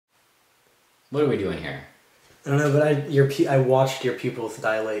What are we doing here? I don't know, but I watched your pupils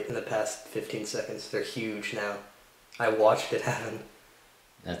dilate in the past 15 seconds. They're huge now. I watched it happen.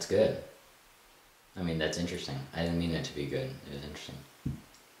 That's good. I mean, that's interesting. I didn't mean it to be good. It was interesting.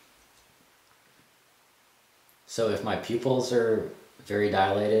 So if my pupils are very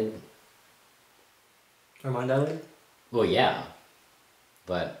dilated... Are mine dilated? Well, yeah.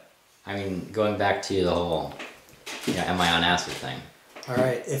 But, I mean, going back to the whole, am I on acid thing?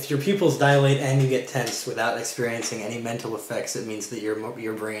 Alright, if your pupils dilate and you get tense without experiencing any mental effects, it means that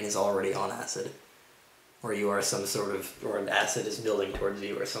your brain is already on acid. Or you are or an acid is building towards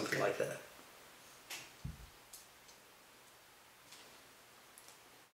you or something like that.